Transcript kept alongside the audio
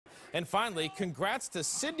And finally, congrats to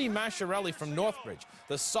Sydney Masciarelli from Northbridge.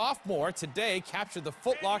 The sophomore today captured the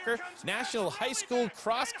Foot Locker National High School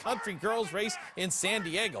Cross Country Girls Race in San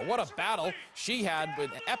Diego. What a battle she had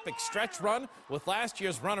with an epic stretch run with last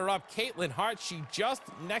year's runner-up Caitlin Hart. She just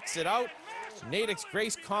necks it out. Natick's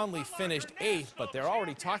Grace Conley finished 8th, but they're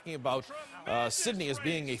already talking about Sydney as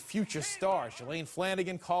being a future star. Shalane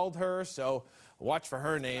Flanagan called her, so watch for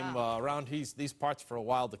her name around these parts for a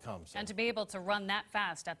while to come. So. And to be able to run that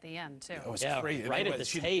fast at the end, too. It was crazy. Right at the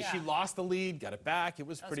tape. She lost the lead, got it back. It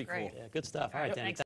was pretty cool. Yeah, good stuff. All right, Danny.